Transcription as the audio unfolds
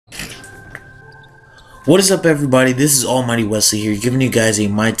What is up, everybody? This is Almighty Wesley here, giving you guys a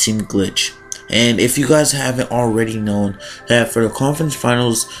MyTeam glitch. And if you guys haven't already known that for the conference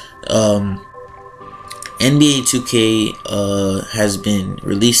finals, NBA 2K has been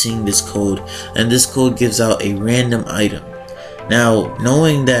releasing this code, and this code gives out a random item. Now,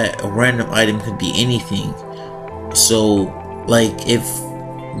 knowing that a random item could be anything, so like if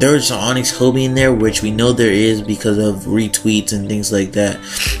there's an Onyx Kobe in there, which we know there is because of retweets and things like that,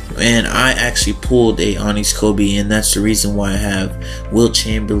 and I actually pulled a Onyx Kobe, and that's the reason why I have Will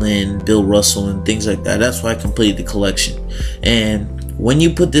Chamberlain, Bill Russell, and things like that. That's why I completed the collection. And when you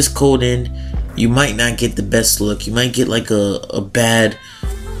put this code in, you might not get the best look. You might get like a bad,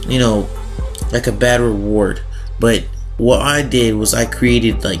 like a bad reward. But what I did was I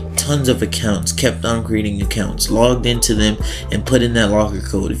created like tons of accounts, kept on creating accounts, logged into them, and put in that locker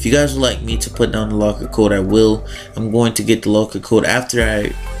code. If you guys would like me to put down the locker code, I will. I'm going to get the locker code after I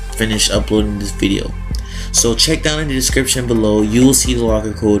finish uploading this video. So check down in the description below. You will see the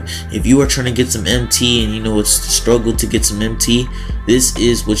locker code. If you are trying to get some MT and it's the struggle to get some MT, this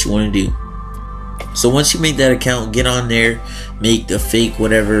is what you want to do. So once you make that account, get on there, make the fake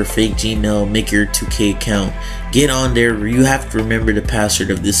Gmail, make your 2K account, get on there. You have to remember the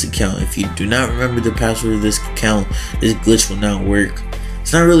password of this account. If you do not remember the password of this account, this glitch will not work.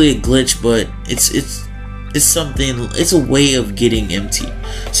 It's not really a glitch, but it's something. It's a way of getting MT.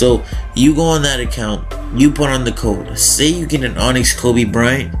 So you go on that account, you put on the code. Say you get an Onyx Kobe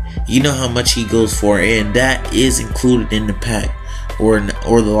Bryant, you know how much he goes for, and that is included in the pack or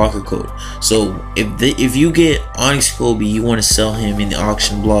the locker code. So if you get Onyx Kobe, you want to sell him in the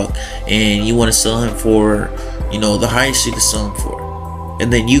auction block, and you want to sell him for the highest you can sell him for,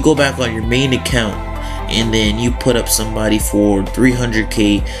 and then you go back on your main account, and then you put up somebody for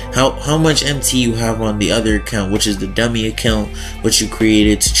 300k. How much MT you have on the other account, which is the dummy account which you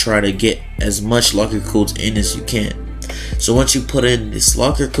created to try to get as much locker codes in as you can. So once you put in this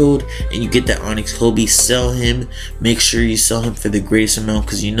locker code and you get that Onyx Kobe, sell him. Make sure you sell him for the greatest amount,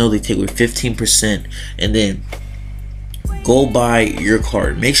 because they take with 15%, and then go buy your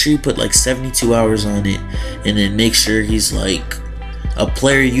card. Make sure you put like 72 hours on it, and then make sure he's like a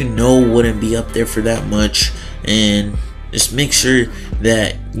player wouldn't be up there for that much, and just make sure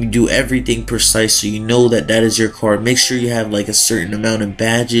that you do everything precise so that is your card. Make sure you have like a certain amount of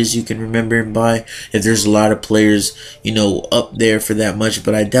badges you can remember and buy if there's a lot of players up there for that much,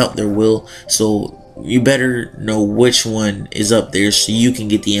 but I doubt there will. So you better know which one is up there so you can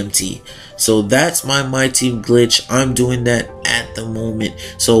get the MT. So that's my MyTeam glitch. I'm doing that at the moment.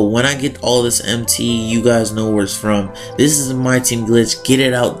 So when I get all this MT, you guys know where it's from. This is a MyTeam glitch. Get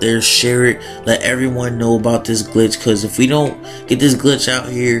it out there, share it, let everyone know about this glitch, because if we don't get this glitch out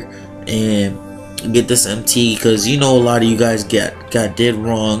here and get this MT, because a lot of you guys got dead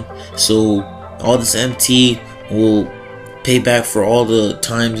wrong, so all this MT will pay back for all the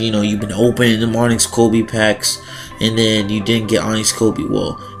times you've been opening the Onyx Kobe packs and then you didn't get Onyx Kobe.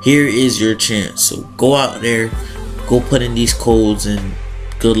 Well, here is your chance. So go out there, go put in these codes, and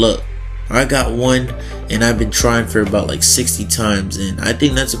good luck. I got one, and I've been trying for about like 60 times, and I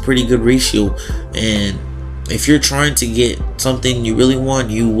think that's a pretty good ratio. And if you're trying to get something you really want,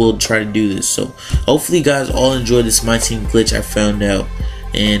 you will try to do this. So hopefully you guys all enjoyed this MyTeam glitch I found out,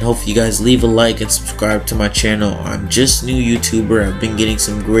 and hopefully you guys leave a like and subscribe to my channel. I'm just new YouTuber. I've been getting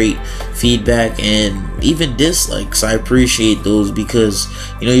some great feedback and even dislikes. I appreciate those, because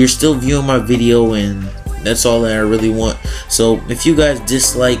you're still viewing my video, and that's all that I really want. So if you guys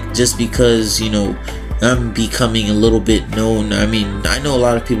dislike just because I'm becoming a little bit known, I know a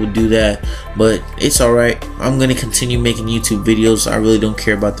lot of people do that, but it's alright. I'm gonna continue making YouTube videos. I really don't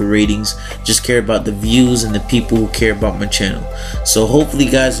care about the ratings, just care about the views and the people who care about my channel. So hopefully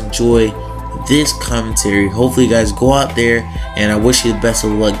you guys enjoy this commentary. Hopefully you guys go out there, and I wish you the best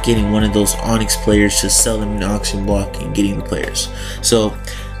of luck getting one of those Onyx players to sell them in the auction block and getting the players. So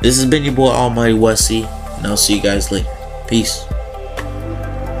this has been your boy Almighty Wesley, and I'll see you guys later. Peace.